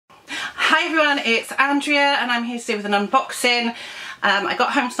Hi everyone, it's Andrea and I'm here today with an unboxing. I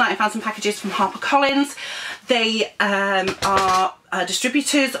got home tonight and found some packages from HarperCollins. They are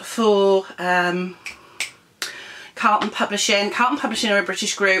distributors for Carlton Publishing. Carlton Publishing are a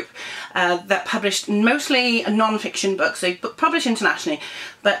British group that published mostly non-fiction books. They publish internationally,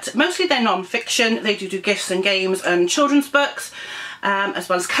 but mostly they're non-fiction. They do gifts and games and children's books, as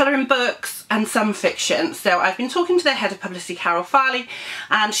well as colouring books and some fiction. So I've been talking to their head of publicity, Carol Farley,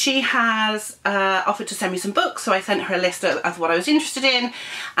 and she has offered to send me some books. So I sent her a list of what I was interested in,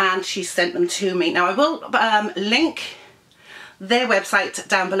 and she sent them to me. Now I will link their website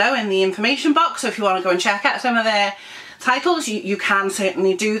down below in the information box, so if you want to go and check out some of their titles, you can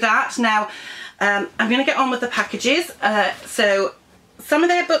certainly do that. Now I'm going to get on with the packages. So some of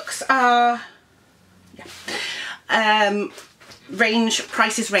their books are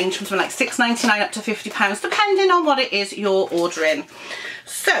prices range from something like £6.99 up to £50, depending on what it is you're ordering.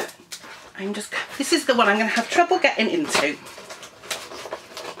 So this is the one I'm going to have trouble getting into.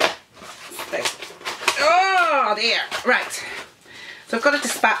 So, oh dear, right. So I've got a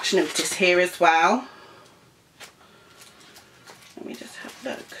dispatch notice here as well. Let me just have a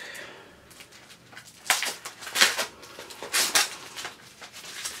look.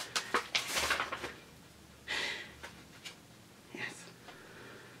 Yes.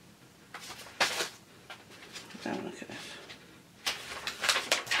 Have a look at this.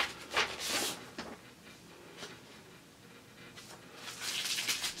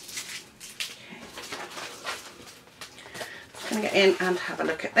 I'm going to get in and have a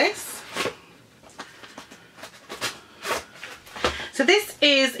look at this. So this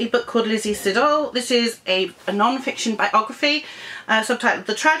is a book called Lizzie Siddall. This is a non-fiction biography subtitled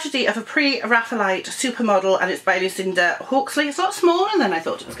The Tragedy of a Pre-Raphaelite Supermodel, and it's by Lucinda Hawksley. It's a lot smaller than I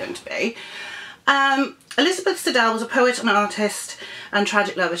thought it was going to be. Elizabeth Siddall was a poet and artist and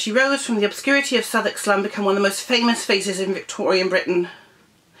tragic lover. She rose from the obscurity of Southwark slum, become one of the most famous faces in Victorian Britain.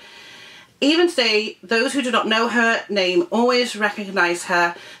 Even today, those who do not know her name always recognise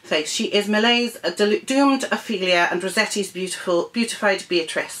her face. She is Millet's doomed Ophelia and Rossetti's beautified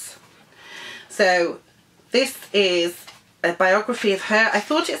Beatrice. So this is a biography of her. I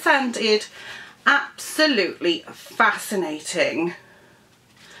thought it sounded absolutely fascinating.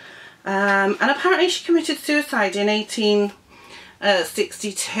 And apparently she committed suicide in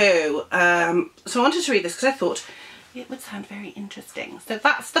 1862. So I wanted to read this because I thought it would sound very interesting. So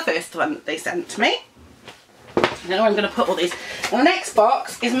that's the first one that they sent to me. Now I'm going to put all these. The next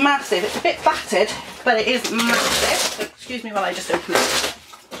box is massive. It's a bit battered, but it is massive. So excuse me while I just open it.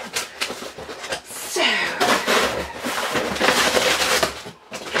 So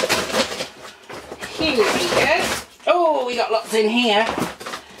here we go. Oh, we got lots in here.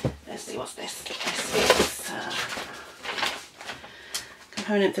 Let's see what's this. This is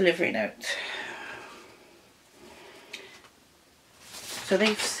component delivery note. So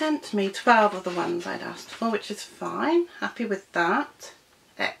they've sent me 12 of the ones I'd asked for, which is fine. Happy with that.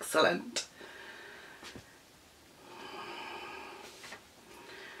 Excellent.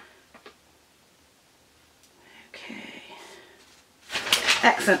 Okay.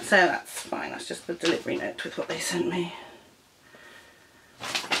 Excellent, so that's fine. That's just the delivery note with what they sent me.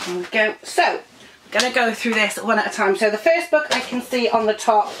 There we go. So, I'm going to go through this one at a time. So the first book I can see on the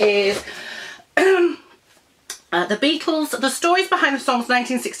top is The Beatles, the stories behind the songs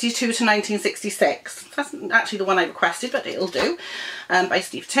 1962 to 1966. That's actually the one I requested, but it'll do. By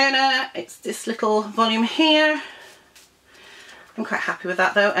Steve Turner. It's this little volume here. I'm quite happy with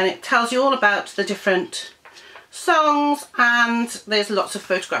that though, and it tells you all about the different songs, and there's lots of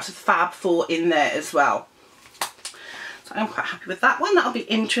photographs of Fab Four in there as well. So I'm quite happy with that one. That'll be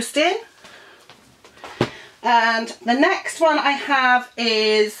interesting. And the next one I have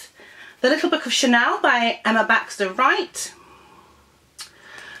is The Little Book of Chanel by Emma Baxter Wright.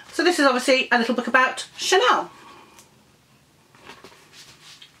 So this is obviously a little book about Chanel.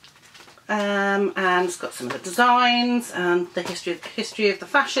 And it's got some of the designs and the history of the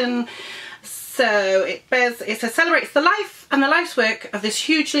fashion. So it celebrates the life and the life's work of this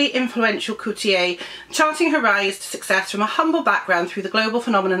hugely influential couturier, charting her rise to success from a humble background through the global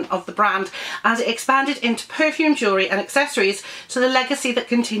phenomenon of the brand as it expanded into perfume, jewellery and accessories to the legacy that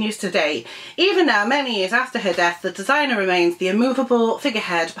continues today. Even now, many years after her death, the designer remains the immovable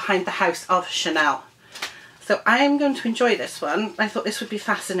figurehead behind the house of Chanel. So I'm going to enjoy this one. I thought this would be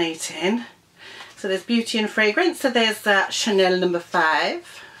fascinating. So there's beauty and fragrance. So there's Chanel number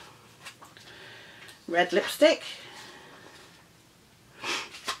 5. Red lipstick.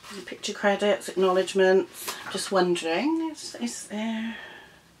 Picture credits, acknowledgements. Just wondering, is there...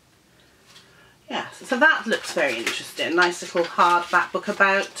 Yes, so that looks very interesting. Nice little hardback book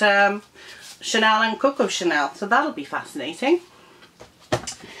about Chanel and Coco Chanel. So that'll be fascinating.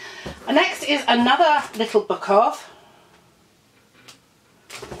 And next is another little book of,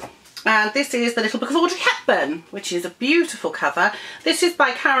 and this is the little book of Audrey Hepburn, which is a beautiful cover. This is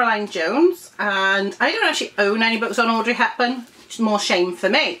by Caroline Jones, and I don't actually own any books on Audrey Hepburn, which is more shame for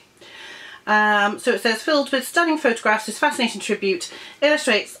me. So it says, filled with stunning photographs, this fascinating tribute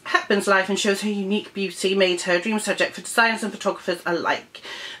illustrates Hepburn's life and shows her unique beauty, made her a dream subject for designers and photographers alike,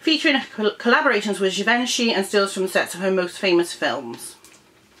 featuring collaborations with Givenchy and stills from sets of her most famous films.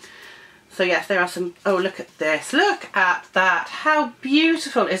 So yes, there are some, oh look at this, look at that, how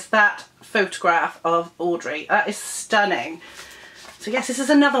beautiful is that photograph of Audrey, that is stunning. So yes, this is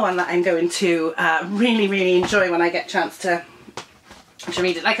another one that I'm going to really enjoy when I get a chance to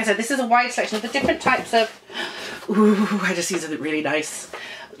read it. Like I said, this is a wide selection of the different types of, ooh, I just these are really nice,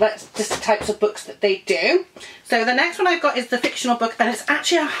 but just the types of books that they do. So the next one I've got is the fictional book, and it's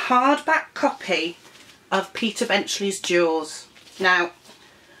actually a hardback copy of Peter Benchley's Jaws. Now,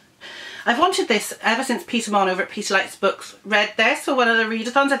 I've wanted this ever since Peter Mon over at Peter Likes Books read this for one of the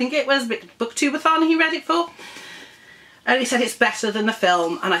readathons. I think it was Booktubeathon he read it for. And he said it's better than the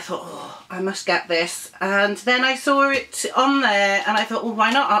film, and I thought, oh, I must get this. And then I saw it on there and I thought, well, why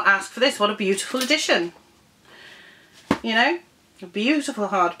not? I'll ask for this. What a beautiful edition. You know, a beautiful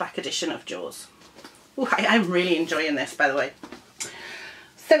hardback edition of Jaws. Ooh, I'm really enjoying this, by the way.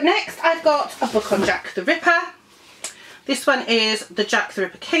 So next I've got a book on Jack the Ripper. This one is the Jack the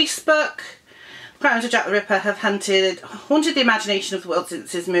Ripper case book. Crimes of Jack the Ripper have haunted the imagination of the world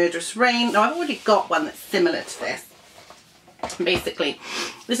since his murderous reign. Now I've already got one that's similar to this. Basically,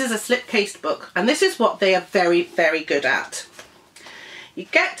 this is a slip-cased book, and this is what they are very good at. You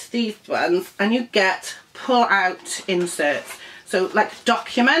get these ones and you get pull-out inserts, so like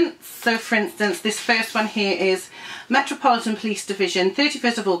documents. So for instance, this first one here is Metropolitan Police Division,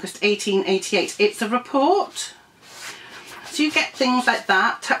 31st of August 1888. It's a report. So you get things like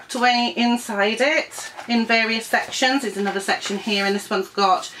that tucked away inside it in various sections. There's another section here, and this one's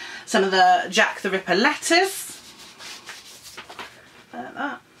got some of the Jack the Ripper letters. Like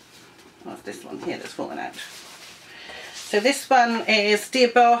that. What's this one here that's fallen out? So this one is Dear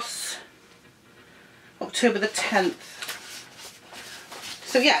Boss, October the 10th.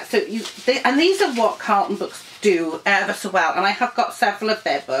 So yeah, so and these are what Carlton books do ever so well, and I have got several of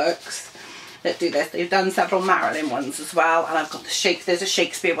their books that do this. They've done several Marilyn ones as well, and I've got there's a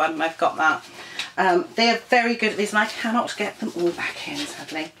Shakespeare one, and I've got that. They are very good at these, and I cannot get them all back in,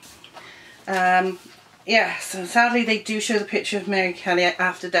 sadly. Yeah, so sadly they do show the picture of Mary Kelly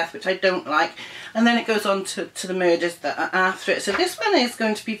after death, which I don't like, and then it goes on to the murders that are after it. So this one is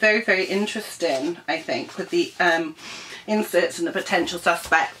going to be very interesting, I think, with the inserts and the potential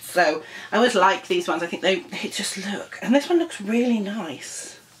suspects. So I always like these ones. I think they just look, and this one looks really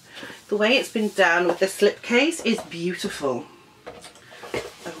nice. The way it's been done with the slipcase is beautiful.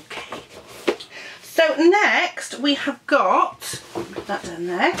 Okay, so next we have got, put that down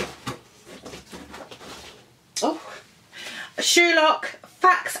there. Oh, Sherlock,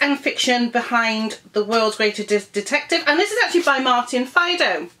 Facts and Fiction Behind the World's Greatest Detective, and this is actually by Martin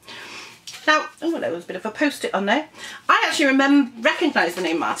Fido. Now, oh, there was a bit of a post-it on there. I actually recognise the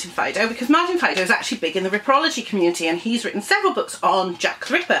name Martin Fido because Martin Fido is actually big in the Ripperology community, and he's written several books on Jack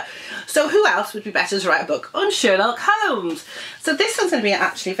the Ripper. So who else would be better to write a book on Sherlock Holmes? So this one's going to be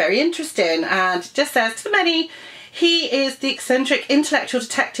actually very interesting, and it just says, to the many, he is the eccentric intellectual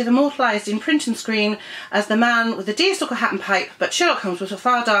detective immortalised in print and screen as the man with the deerstalker hat and pipe, but Sherlock Holmes was a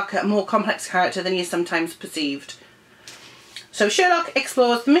far darker and more complex character than he is sometimes perceived. So Sherlock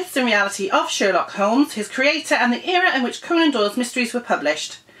explores the myths and reality of Sherlock Holmes, his creator, and the era in which Conan Doyle's mysteries were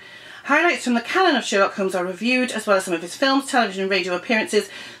published. Highlights from the canon of Sherlock Holmes are reviewed, as well as some of his films, television and radio appearances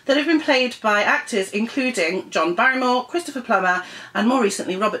that have been played by actors including John Barrymore, Christopher Plummer, and more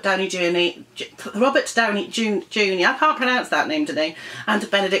recently Robert Downey Jr. I can't pronounce that name today, and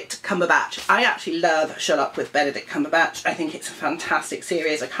Benedict Cumberbatch. I actually love Sherlock with Benedict Cumberbatch. I think it's a fantastic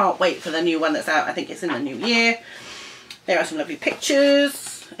series. I can't wait for the new one that's out. I think it's in the new year. There are some lovely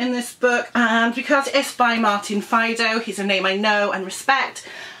pictures in this book, and because it's by Martin Fido, he's a name I know and respect,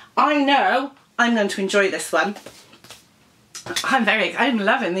 I know I'm going to enjoy this one. I'm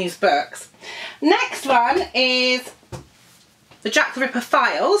loving these books. Next one is the Jack the Ripper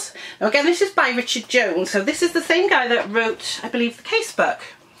Files. Now again, this is by Richard Jones, so this is the same guy that wrote, I believe, the case book.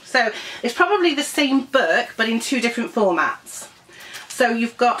 So it's probably the same book, but in two different formats. So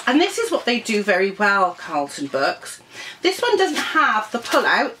you've got, and this is what they do very well, Carlton books. This one doesn't have the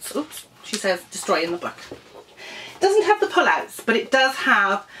pullouts. Oops, she says destroying the book. It doesn't have the pullouts, but it does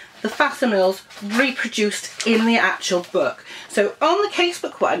have the facsimils reproduced in the actual book. So on the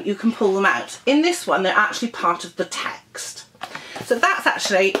casebook one, you can pull them out. In this one, they're actually part of the text. So that's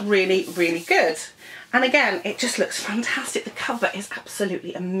actually really, really good. And again, it just looks fantastic. The cover is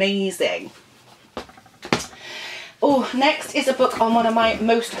absolutely amazing. Oh, next is a book on one of my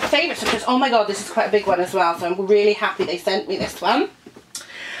most favourite subjects. Oh my god, this is quite a big one as well, so I'm really happy they sent me this one.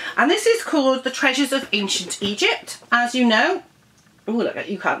 And this is called The Treasures of Ancient Egypt. As you know, oh look,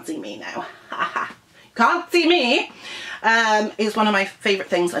 you can't see me now. Can't see me. Is one of my favourite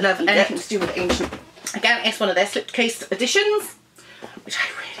things. I love anything to do with ancient. Again, it's one of their slipcase editions, which I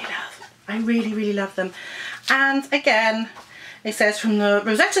really love. I really, really love them. And again, it says, from the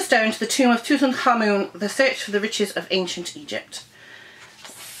Rosetta Stone to the tomb of Tutankhamun, the search for the riches of ancient Egypt.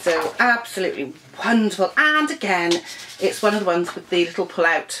 So absolutely wonderful. And again, it's one of the ones with the little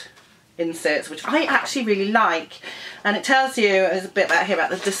pull-out inserts, which I actually really like. And it tells you, there's a bit about here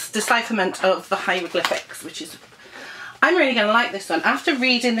about the decipherment of the hieroglyphics, which is, I'm really going to like this one. After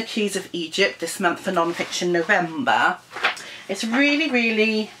reading The Keys of Egypt this month for non-fiction November, it's really,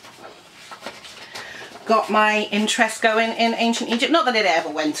 really got my interest going in ancient Egypt. Not that it ever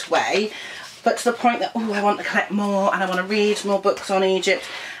went away, but to the point that, oh, I want to collect more and I want to read more books on Egypt.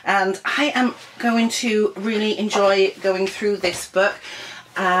 And I am going to really enjoy going through this book.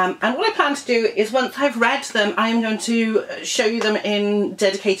 And what I plan to do is, once I've read them, I'm going to show you them in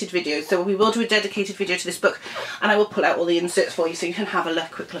dedicated videos. So we will do a dedicated video to this book, and I will pull out all the inserts for you so you can have a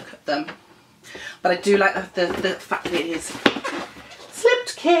quick look at them. But I do like the fact that it is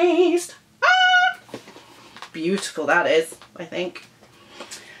slipped cased. Beautiful that is, I think.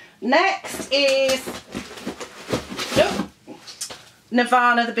 Next is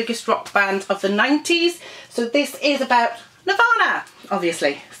Nirvana, the biggest rock band of the 90s. So this is about Nirvana,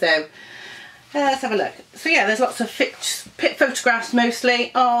 obviously. So let's have a look. So yeah, there's lots of photographs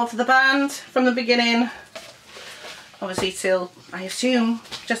mostly of the band from the beginning, obviously till, I assume,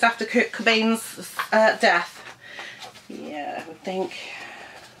 just after Kurt Cobain's death. Yeah, I would think.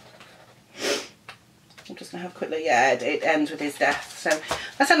 I'm just going to have a quick look. Yeah, it ends with his death. So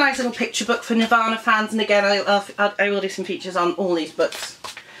that's a nice little picture book for Nirvana fans. And again, I will do some features on all these books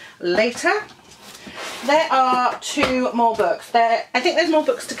later. There are 2 more books. I think there's more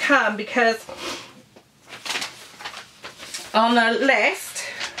books to come, because on the list,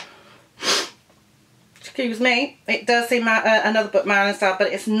 excuse me, it does say another book, Marilyn Style,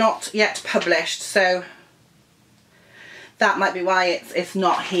 but it's not yet published. So that might be why it's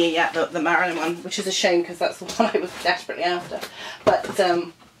not here yet, the Marilyn one, which is a shame, because that's the one I was desperately after. But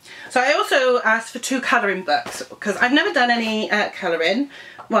so I also asked for 2 colouring books, because I've never done any colouring,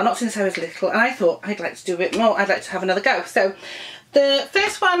 well, not since I was little, and I thought I'd like to do a bit more. I'd like to have another go. So the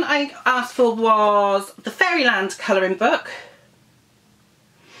first one I asked for was the Fairyland colouring book.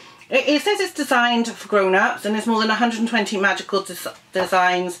 It says it's designed for grown-ups, and there's more than 120 magical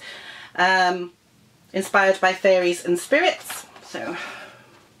designs inspired by fairies and spirits. So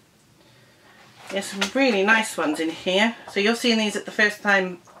there's some really nice ones in here. So you're seeing these at the first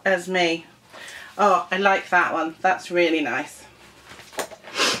time as me. Oh, I like that one. That's really nice.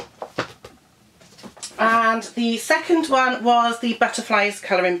 And the second one was the Butterflies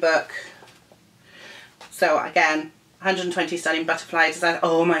colouring book. So again, 120 stunning butterfly designs.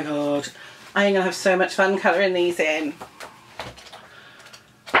 Oh my god, I'm going to have so much fun colouring these in.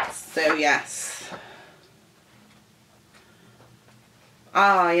 So yes.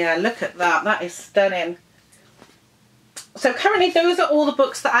 Ah yeah, look at that. That is stunning. So currently those are all the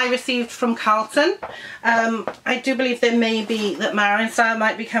books that I received from Carlton. I do believe there may be that Marilyn Style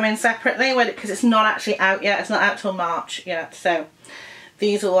might be coming separately, because it's not actually out yet. It's not out till March yet. So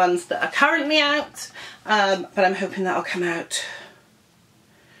these are ones that are currently out, but I'm hoping that'll come out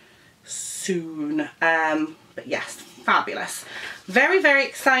soon. But yes, fabulous. Very, very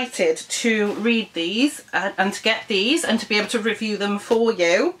excited to read these and to get these and to be able to review them for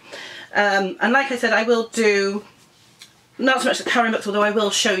you. And like I said, I will do not so much the colouring books, although I will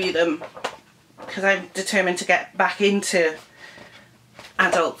show you them, because I'm determined to get back into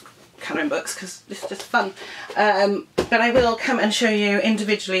adult colouring books, because it's just fun. But I will come and show you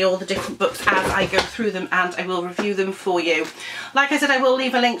individually all the different books as I go through them, and I will review them for you. Like I said, I will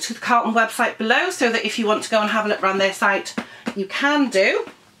leave a link to the Carlton website below, so that if you want to go and have a look around their site, you can do.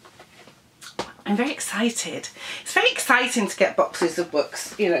 I'm very excited. It's very exciting to get boxes of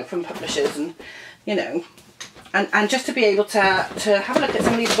books, you know, from publishers, and you know, and just to be able to have a look at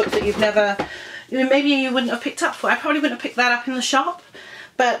some of these books that you've never, you know, maybe you wouldn't have picked up for. I probably wouldn't have picked that up in the shop,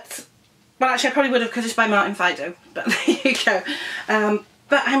 but, well actually I probably would have, because it's by Martin Fido, but there you go.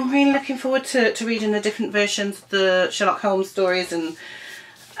 But I'm really looking forward to reading the different versions of the Sherlock Holmes stories, and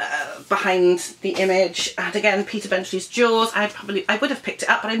behind the image. And again, Peter Benchley's Jaws. I would have picked it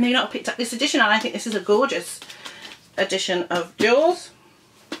up, but I may not have picked up this edition, and I think this is a gorgeous edition of Jaws.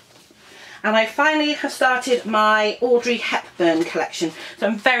 And I finally have started my Audrey Hepburn collection, so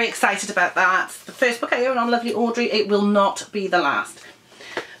I'm very excited about that. It's the first book I own on lovely Audrey. It will not be the last.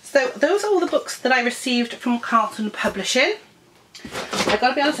 So those are all the books that I received from Carlton Publishing. I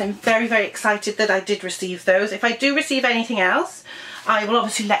gotta be honest, I'm very, very excited that I did receive those. If I do receive anything else, I will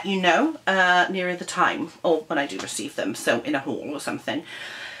obviously let you know nearer the time, or when I do receive them, so in a haul or something.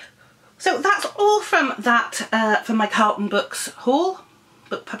 So that's all from that, from my Carlton Books haul,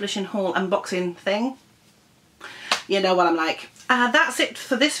 book publishing haul unboxing thing. You know what I'm like. That's it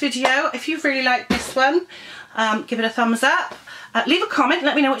for this video. If you've really liked this one, give it a thumbs up. Leave a comment,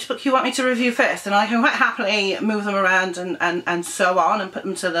 let me know which book you want me to review first, and I can quite happily move them around and so on, and put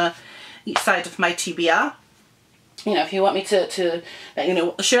them to each side of my TBR. You know, if you want me to let you know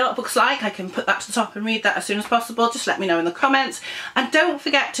what the Sherlock book's like, I can put that to the top and read that as soon as possible. Just let me know in the comments. And don't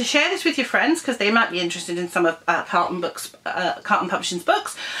forget to share this with your friends, because they might be interested in some of Carlton Publishing's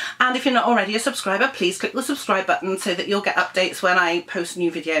books. And if you're not already a subscriber, please click the subscribe button so that you'll get updates when I post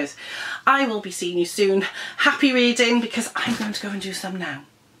new videos. I will be seeing you soon. Happy reading, because I'm going to go and do some now.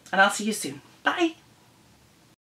 And I'll see you soon. Bye.